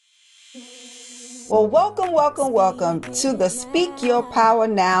Well, welcome to the Speak Your Power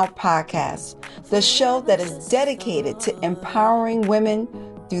Now podcast, the show that is dedicated to empowering women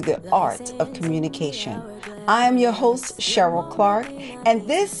through the art of communication. I am your host, Cheryl Clark, and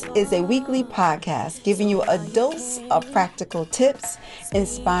this is a weekly podcast giving you a dose of practical tips,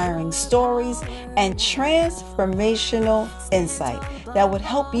 inspiring stories, and transformational insight that would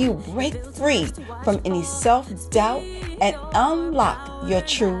help you break free from any self-doubt and unlock your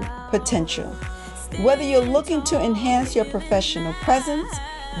true potential. Whether you're looking to enhance your professional presence,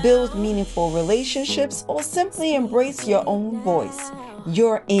 build meaningful relationships, or simply embrace your own voice,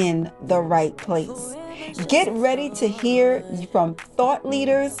 you're in the right place. Get ready to hear from thought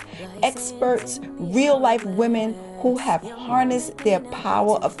leaders, experts, real-life women who have harnessed their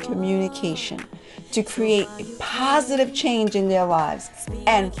power of communication to create a positive change in their lives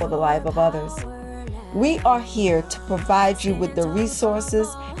and for the life of others. We are here to provide you with the resources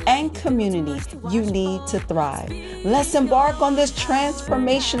and community you need to thrive. Let's embark on this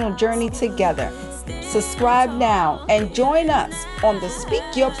transformational journey together. Subscribe now and join us on the Speak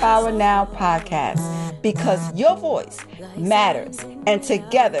Your Power Now podcast because your voice matters and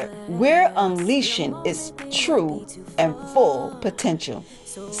together we're unleashing its true and full potential.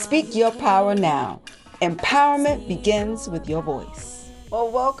 Speak Your Power Now. Empowerment begins with your voice. Well,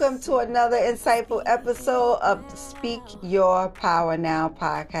 welcome to another insightful episode of Speak Your Power Now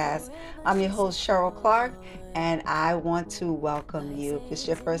podcast. I'm your host, Cheryl Clark, and I want to welcome you. If it's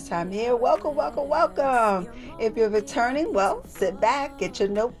your first time here, welcome. If you're returning, well, sit back, get your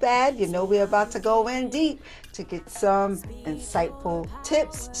notepad. You know we're about to go in deep to get some insightful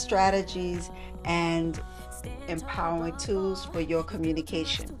tips, strategies, and empowering tools for your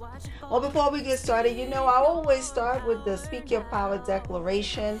communication. Well, before we get started, I always start with the Speak Your Power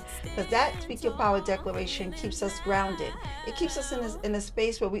Declaration, because that Speak Your Power Declaration keeps us grounded. It keeps us in a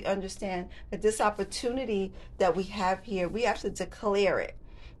space where we understand that this opportunity that we have here, we have to declare it.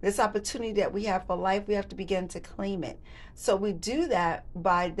 This opportunity that we have for life, we have to begin to claim it. So we do that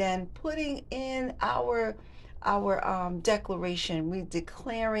by then putting in our declaration. We're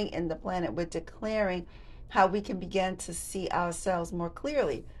declaring in the planet. We're declaring how we can begin to see ourselves more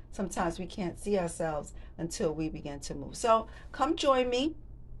clearly. Sometimes we can't see ourselves until we begin to move. So come join me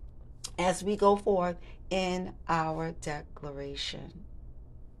as we go forth in our declaration.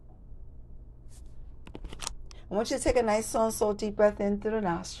 I want you to take a nice, slow, deep breath in through the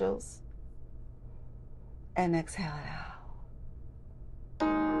nostrils and exhale it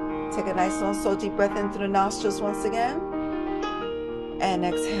out. Take a nice, slow, deep breath in through the nostrils once again and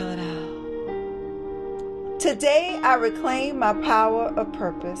exhale it out. Today, I reclaim my power of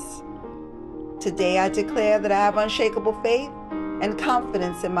purpose. Today, I declare that I have unshakable faith and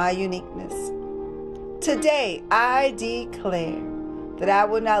confidence in my uniqueness. Today, I declare that I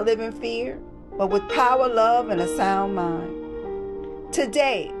will not live in fear, but with power, love, and a sound mind.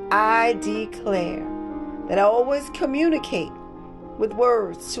 Today, I declare that I always communicate with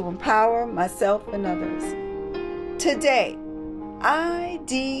words to empower myself and others. Today, I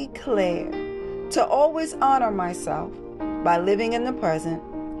declare to always honor myself by living in the present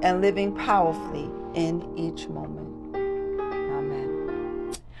and living powerfully in each moment.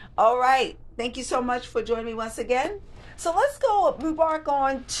 Amen. All right. Thank you so much for joining me once again. So let's go embark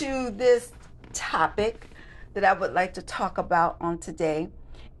on to this topic that I would like to talk about on today.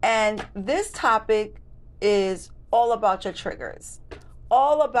 And this topic is all about your triggers.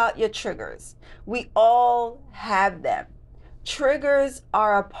 All about your triggers. We all have them. Triggers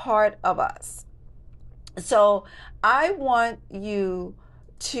are a part of us. So I want you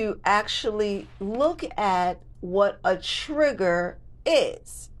to actually look at what a trigger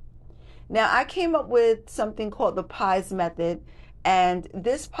is. Now, I came up with something called the P.I.E.S method, and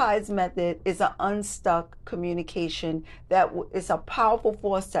this P.I.E.S method is an unstuck communication that is a powerful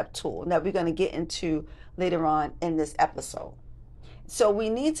 4-step tool that we're going to get into later on in this episode. So we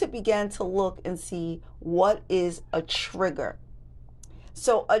need to begin to look and see what is a trigger.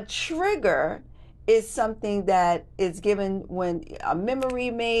 So a trigger is something that is given when a memory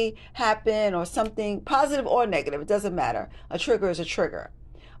may happen or something positive or negative. It doesn't matter. A trigger is a trigger.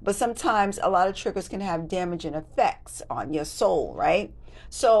 But sometimes a lot of triggers can have damaging effects on your soul, right?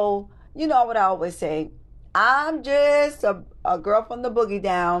 So, you know what I always say, I'm just a girl from the boogie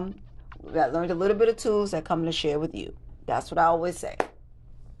down that learned a little bit of tools that come to share with you. That's what I always say.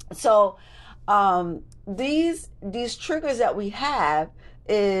 So these triggers that we have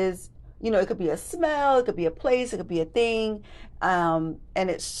is, it could be a smell, it could be a place, it could be a thing, and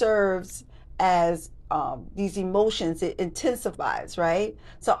it serves as these emotions, it intensifies, right?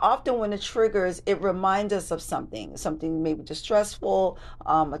 So often when it triggers, it reminds us of something maybe distressful,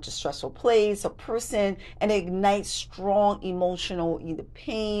 a distressful place, a person, and it ignites strong emotional either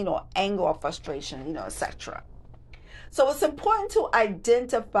pain or anger or frustration, etc. So it's important to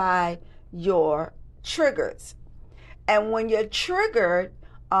identify your triggers. And when you're triggered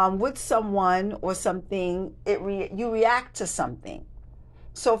with someone or something, you react to something.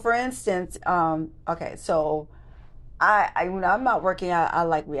 So for instance, okay, so when I'm not working, I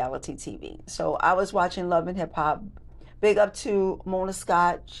like reality TV. So I was watching Love and Hip Hop. Big up to Mona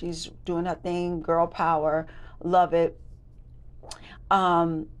Scott. She's doing her thing, girl power. Love it.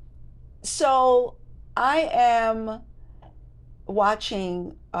 So I am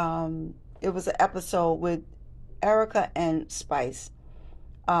watching, it was an episode with Erica and Spice.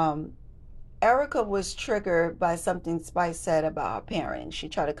 Erica was triggered by something Spice said about her parenting. She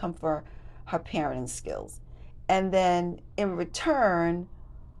tried to come for her parenting skills. And then in return,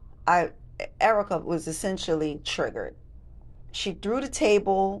 Erica was essentially triggered. She threw the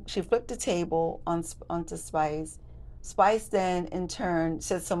table, she flipped the table onto Spice. Spice then in turn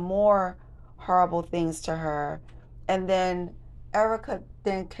said some more horrible things to her. And then Erica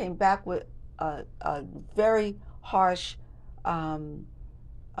then came back with a very harsh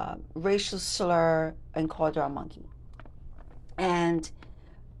racial slur and called her a monkey. And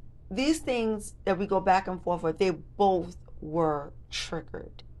these things that we go back and forth with, they both were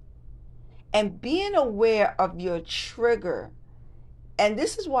triggered. And being aware of your trigger, and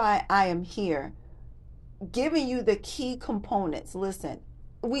this is why I am here, giving you the key components. Listen,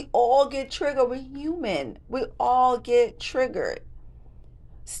 we all get triggered. We're human. We all get triggered.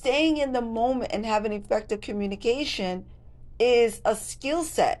 Staying in the moment and having effective communication is a skill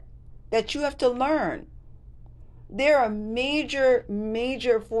set that you have to learn. There are major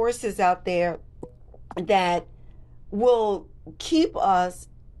forces out there that will keep us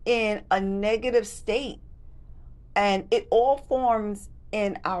in a negative state. And it all forms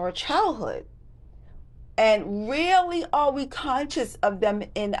in our childhood. And rarely are we conscious of them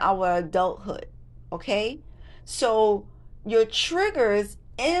in our adulthood. Okay? So your triggers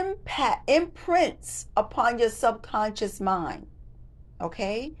imprints upon your subconscious mind.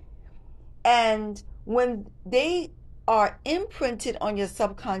 Okay? And when they are imprinted on your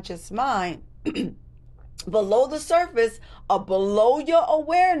subconscious mind, below the surface or below your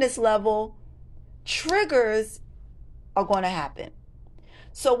awareness level, triggers are going to happen.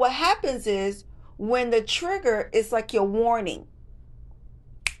 So what happens is when the trigger is like your warning,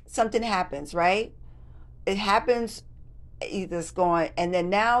 something happens, right? It happens, either it's going, and then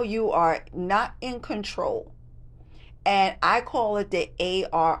now you are not in control. And I call it the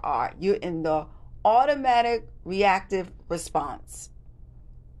ARR. You're in the automatic reactive response.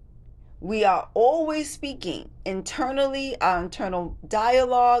 We are always speaking internally, our internal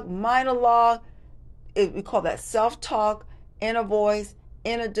dialogue, monologue. We call that self-talk, inner voice,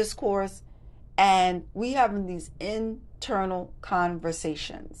 inner discourse. And we having these internal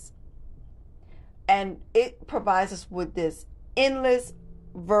conversations. And it provides us with this endless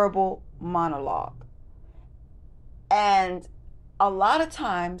verbal monologue. And a lot of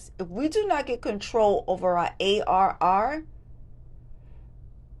times, if we do not get control over our ARR,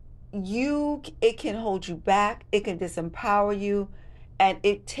 it can hold you back, it can disempower you, and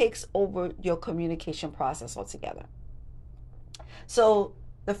it takes over your communication process altogether. So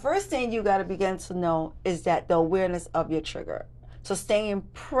the first thing you got to begin to know is that the awareness of your trigger. So staying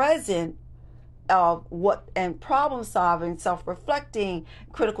present of what, and problem solving, self-reflecting,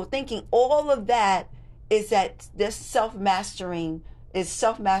 critical thinking, all of that is that this self-mastery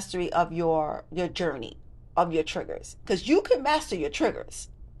of your journey, of your triggers. Because you can master your triggers.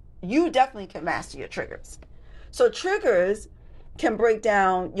 You definitely can master your triggers. So triggers can break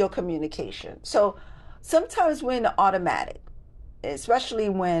down your communication. So sometimes we're in the automatic, especially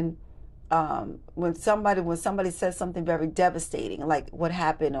when somebody says something very devastating, like what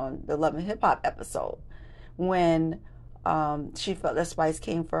happened on the Love and Hip Hop episode, when she felt that Spice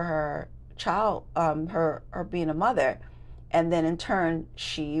came for her child, her being a mother, and then in turn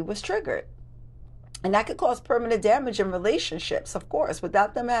she was triggered. And that could cause permanent damage in relationships, of course,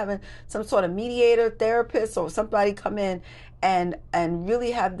 without them having some sort of mediator, therapist, or somebody come in and really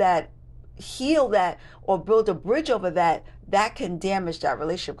have that, heal that, or build a bridge over that can damage that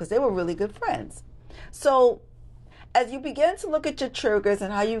relationship because they were really good friends. So as you begin to look at your triggers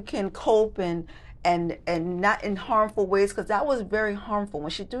and how you can cope and not in harmful ways, because that was very harmful.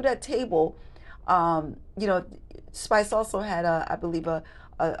 When she threw that table, Spice also had I believe a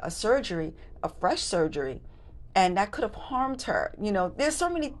surgery, a fresh surgery, and that could have harmed her. There's so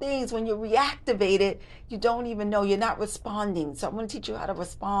many things when you're reactivated, you don't even know, you're not responding. So I'm going to teach you how to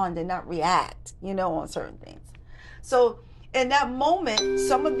respond and not react, on certain things. So in that moment,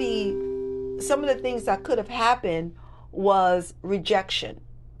 some of the things that could have happened was rejection.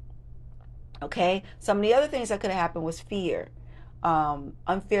 Okay. Some of the other things that could have happened was fear,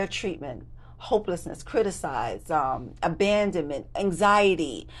 unfair treatment, hopelessness, criticized, abandonment,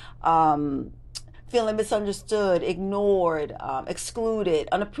 anxiety, feeling misunderstood, ignored, excluded,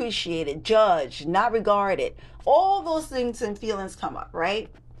 unappreciated, judged, not regarded. All those things and feelings come up, right?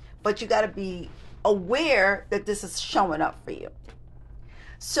 But you got to be aware that this is showing up for you.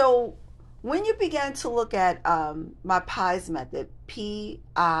 So when you begin to look at my P.I.E.S method,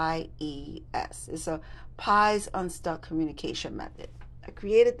 P.I.E.S, it's a P.I.E.S Unstuck communication method. I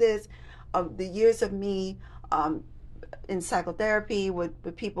created this the years of me in psychotherapy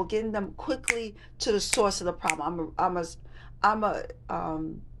with people, getting them quickly to the source of the problem. I'm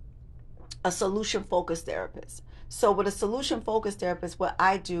a solution focused therapist. So with a solution focused therapist, what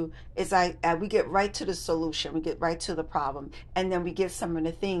I do is we get right to the solution, we get right to the problem, and then we get some of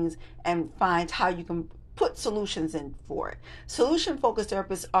the things and find how you can put solutions in for it. Solution focused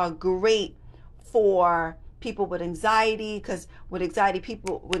therapists are great for people with anxiety, because with anxiety,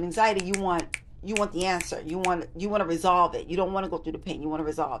 you want the answer. You want to resolve it. You don't want to go through the pain. You want to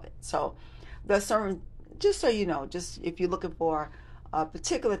resolve it. So there's certain, just so you know, just if you're looking for a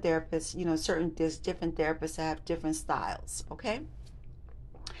particular therapist, there's different therapists that have different styles. Okay.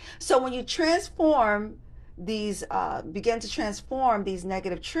 So when you begin to transform these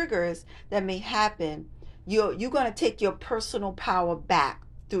negative triggers that may happen, you're going to take your personal power back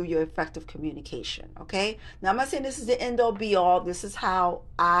through your effective communication. Okay. Now, I'm not saying this is the end all be all. This is how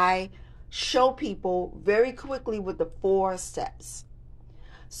I show people very quickly with the 4 steps.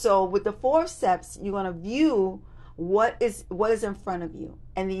 So with the 4 steps, you're going to view what is in front of you.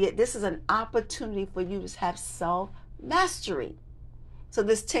 And this is an opportunity for you to have self-mastery. So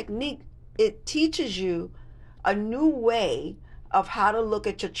this technique, it teaches you a new way of how to look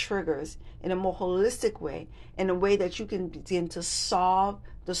at your triggers in a more holistic way, in a way that you can begin to solve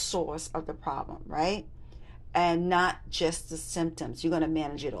the source of the problem, right? And not just the symptoms. You're going to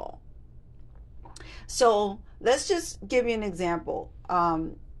manage it all. So let's just give you an example.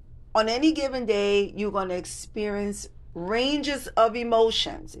 On any given day, you're going to experience ranges of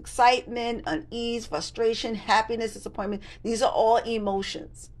emotions: excitement, unease, frustration, happiness, disappointment. These are all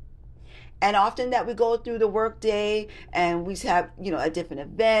emotions. And often that we go through the work day and we have, at different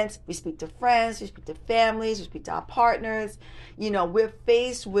events, we speak to friends, we speak to families, we speak to our partners. We're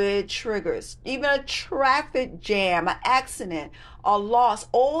faced with triggers. Even a traffic jam, an accident, a loss,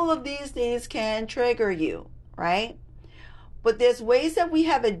 all of these things can trigger you, right? But there's ways that we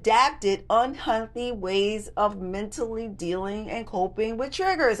have adapted unhealthy ways of mentally dealing and coping with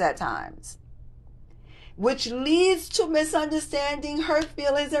triggers at times, which leads to misunderstanding, hurt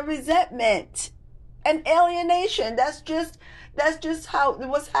feelings, and resentment and alienation. That's just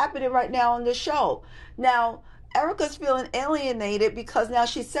what's happening right now on the show. Now, Erica's feeling alienated because now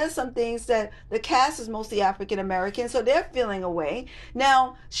she says some things that the cast is mostly African American, so they're feeling away.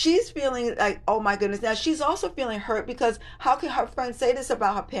 Now she's feeling like, oh my goodness. Now she's also feeling hurt because how can her friend say this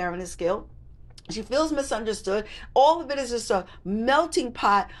about her parenting skill? She feels misunderstood. All of it is just a melting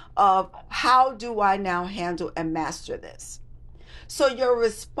pot of how do I now handle and master this? So your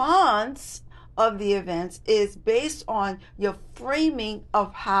response of the events is based on your framing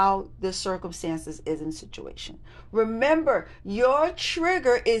of how the circumstances is in situation. Remember, your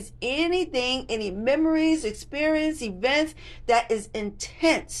trigger is any memories, experience, events that is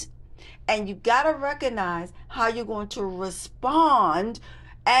intense. And you got to recognize how you're going to respond,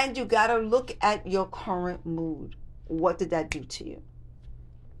 and you got to look at your current mood. What did that do to you?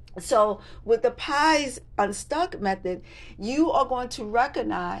 So with the P.I.E.S Unstuck method, you are going to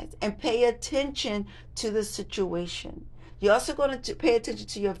recognize and pay attention to the situation. You're also going to pay attention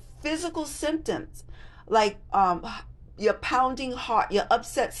to your physical symptoms, like your pounding heart, your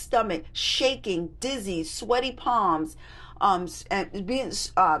upset stomach, shaking, dizzy, sweaty palms, and being,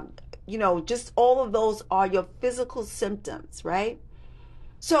 just all of those are your physical symptoms, right?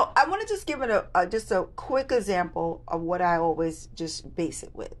 So I want to just give it just a quick example of what I always just base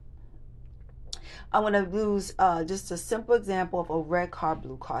it with. I want to use just a simple example of a red car,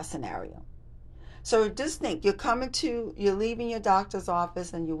 blue car scenario. So just think, you're leaving your doctor's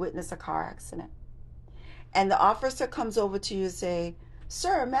office and you witness a car accident. And the officer comes over to you and say,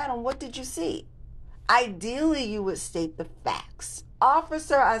 "Sir, madam, what did you see?" Ideally, you would state the facts.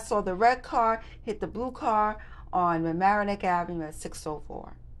 "Officer, I saw the red car hit the blue car on Mamaroneck Avenue at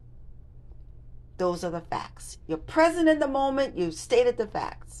 6:04. Those are the facts. You're present in the moment. You've stated the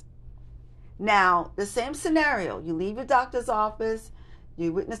facts. Now, the same scenario. You leave your doctor's office.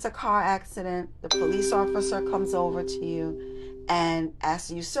 You witness a car accident. The police officer comes over to you and asks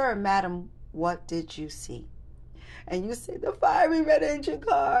you, sir, madam, what did you see? And you say, the fiery red engine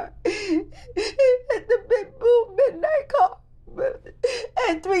car and the big blue midnight car.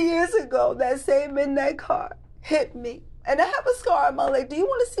 And 3 years ago, that same midnight car hit me. And I have a scar on my leg. Do you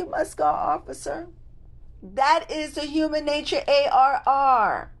want to see my scar, officer? That is the human nature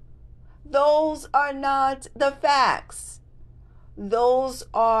ARR. Those are not the facts. Those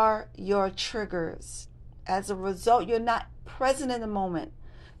are your triggers. As a result, you're not present in the moment.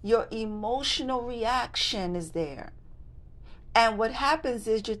 Your emotional reaction is there. And what happens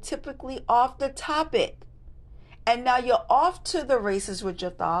is you're typically off the topic. And now you're off to the races with your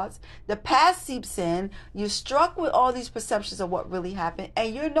thoughts. The past seeps in. You're struck with all these perceptions of what really happened.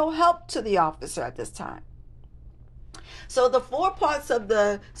 And you're no help to the officer at this time. So the 4 parts of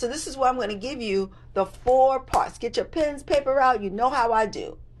so this is what I'm going to give you, the 4 parts. Get your pens, paper out. You know how I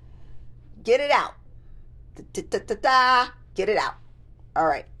do. Get it out. Get it out. All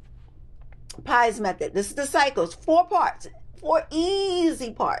right. P.I.E.S method. This is the cycles. 4 parts. 4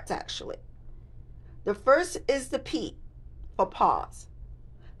 easy parts, actually. The first is the P for pause.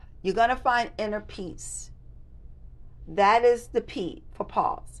 You're going to find inner peace. That is the P for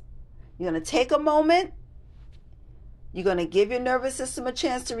pause. You're going to take a moment. You're going to give your nervous system a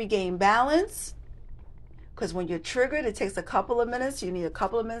chance to regain balance. Because when you're triggered, it takes a couple of minutes. You need a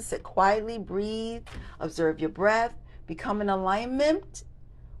couple of minutes to quietly breathe, observe your breath, become in alignment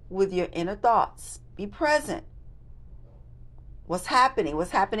with your inner thoughts. Be present. What's happening? What's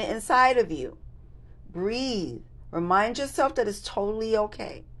happening inside of you? Breathe. Remind yourself that it's totally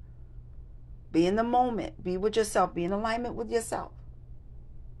okay. Be in the moment. Be with yourself. Be in alignment with yourself.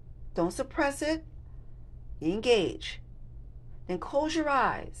 Don't suppress it. Engage. Then close your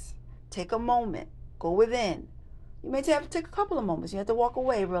eyes. Take a moment. Go within. You may have to take a couple of moments. You have to walk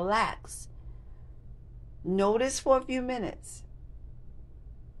away. Relax. Notice for a few minutes.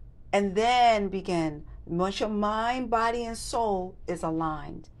 And then begin. Once your mind, body, and soul is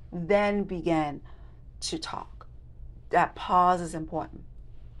aligned, then begin to talk. That pause is important.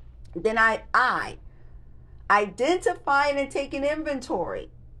 Then I identifying and taking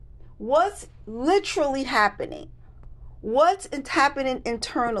inventory. What's literally happening? What's happening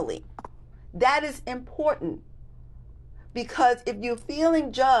internally? That is important. Because if you're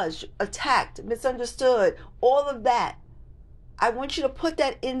feeling judged, attacked, misunderstood, all of that, I want you to put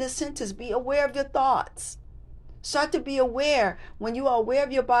that in the sentence. Be aware of your thoughts. Start to be aware. When you are aware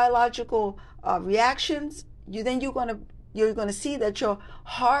of your biological reactions, you're going to see that your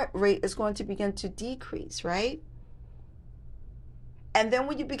heart rate is going to begin to decrease, right? And then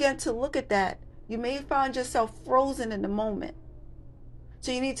when you begin to look at that, you may find yourself frozen in the moment.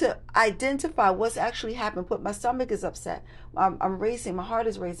 So you need to identify what's actually happened. My stomach is upset. I'm racing. My heart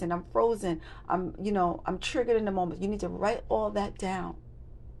is racing. I'm frozen. I'm triggered in the moment. You need to write all that down.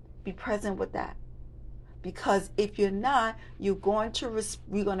 Be present with that. Because if you're not, you're going to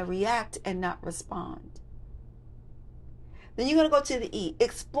react and not respond. Then you're going to go to the E.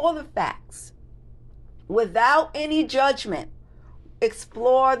 Explore the facts. Without any judgment.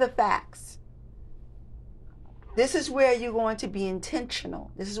 Explore the facts. This is where you're going to be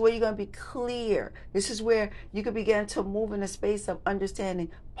intentional. This is where you're going to be clear. This is where you can begin to move in a space of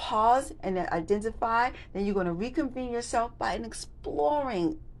understanding. Pause and then identify. Then you're going to reconvene yourself by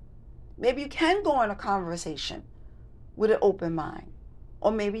exploring. Maybe you can go on a conversation with an open mind.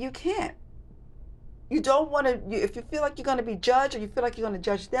 Or maybe you can't. You don't want to, if you feel like you're going to be judged or you feel like you're going to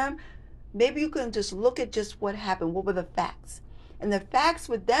judge them, maybe you can just look at just what happened. What were the facts? And the facts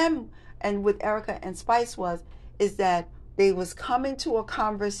with them and with Erica and Spice is that they was coming to a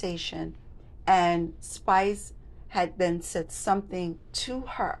conversation and Spice had then said something to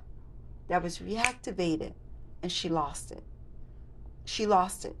her that was reactivated and she lost it. She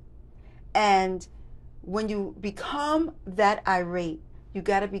lost it. And when you become that irate, you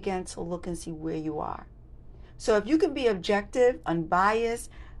got to begin to look and see where you are. So if you can be objective, unbiased,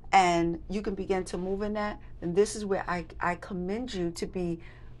 and you can begin to move in that, then this is where I commend you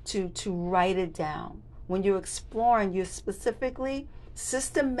to write it down. When you're exploring, you're specifically,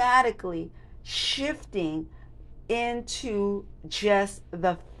 systematically shifting into just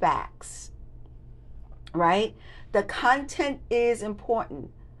the facts, right? The content is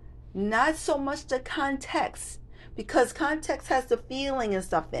important, not so much the context, because context has the feeling and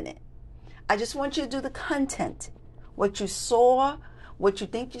stuff in it. I just want you to do the content, what you saw, what you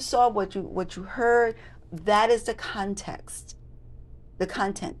think you saw, what you heard. That is the context, the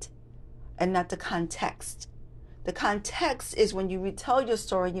content. and not the context. The context is when you retell your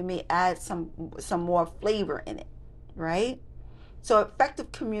story, you may add some more flavor in it, right? So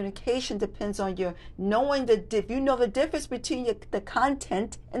effective communication depends on your knowing if you know the difference between the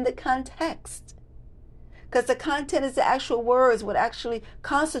content and the context. Because the content is the actual words, what actually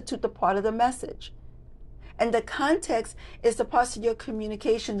constitute the part of the message. And the context is the parts of your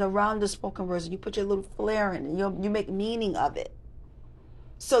communications around the spoken words. You put your little flair in it. You make meaning of it.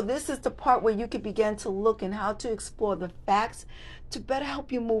 So this is the part where you can begin to look and how to explore the facts to better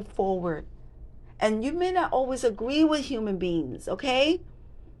help you move forward. And you may not always agree with human beings, okay?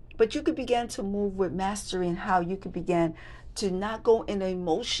 But you could begin to move with mastery and how you could begin to not go in an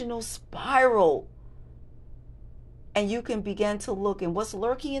emotional spiral. And you can begin to look at what's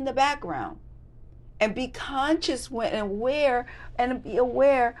lurking in the background. And be conscious and be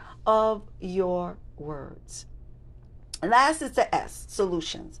aware of your words. Last is the S,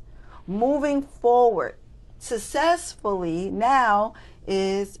 solutions. Moving forward successfully now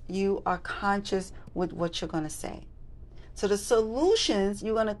is you are conscious with what you're going to say. So the solutions,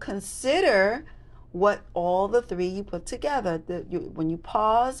 you're going to consider what all the three you put together. When you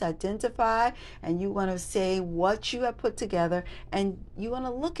pause, identify, and you want to say what you have put together, and you want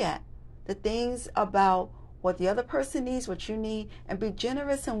to look at the things about what the other person needs, what you need, and be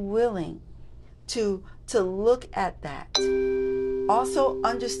generous and willing to look at that. Also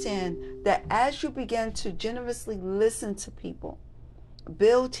understand that as you begin to generously listen to people,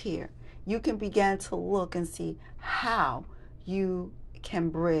 build here, you can begin to look and see how you can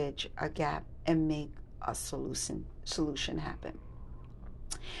bridge a gap and make a solution happen.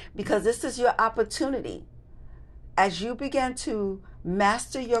 Because this is your opportunity. As you begin to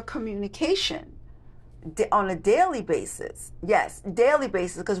master your communication on a daily basis, yes, daily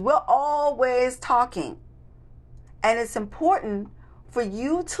basis, because we're always talking. And it's important for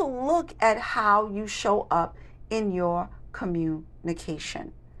you to look at how you show up in your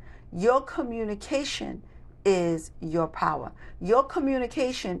communication. Your communication is your power. Your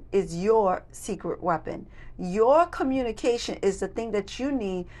communication is your secret weapon. Your communication is the thing that you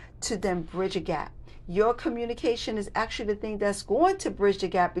need to then bridge a gap. Your communication is actually the thing that's going to bridge the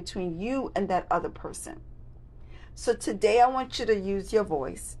gap between you and that other person. So today I want you to use your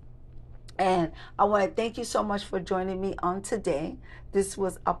voice. And I want to thank you so much for joining me on today. This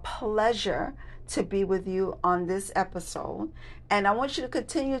was a pleasure to be with you on this episode. And I want you to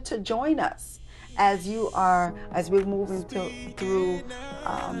continue to join us as we're moving through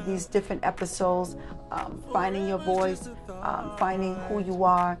these different episodes, finding your voice, finding who you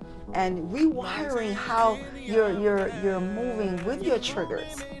are, and rewiring how you're moving with your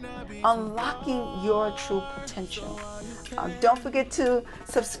triggers, unlocking your true potential. Don't forget to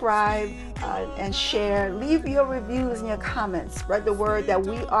subscribe and share. Leave your reviews and your comments. Spread the word that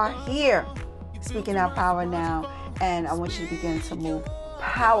we are here, speaking our power now. And I want you to begin to move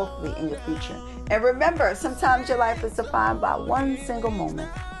powerfully in your future. And remember, sometimes your life is defined by one single moment.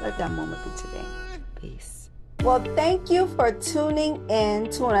 Let that moment be today. Peace. Well, thank you for tuning in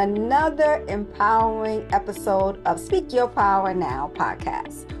to another empowering episode of Speak Your Power Now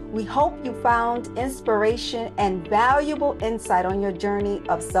podcast. We hope you found inspiration and valuable insight on your journey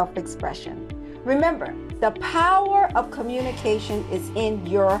of self-expression. Remember, the power of communication is in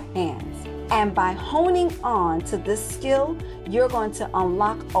your hands. And by honing on to this skill, you're going to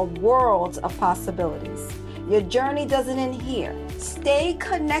unlock a world of possibilities. Your journey doesn't end here. Stay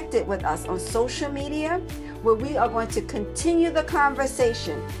connected with us on social media, where we are going to continue the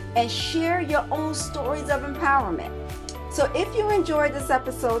conversation and share your own stories of empowerment. So if you enjoyed this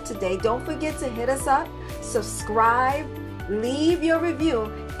episode today, don't forget to hit us up, subscribe, leave your review,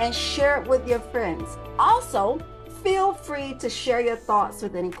 and share it with your friends. Also, feel free to share your thoughts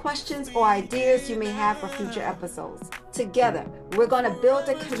with any questions or ideas you may have for future episodes. Together, we're going to build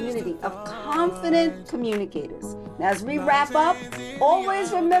a community of confident communicators. Now, as we wrap up,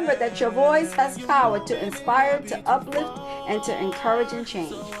 always remember that your voice has power to inspire, to uplift, and to encourage and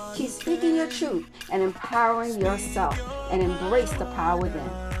change. Keep speaking your truth and empowering yourself, and embrace the power within.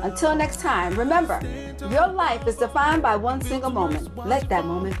 Until next time, remember, your life is defined by one single moment. Let that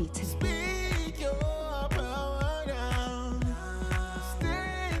moment be today.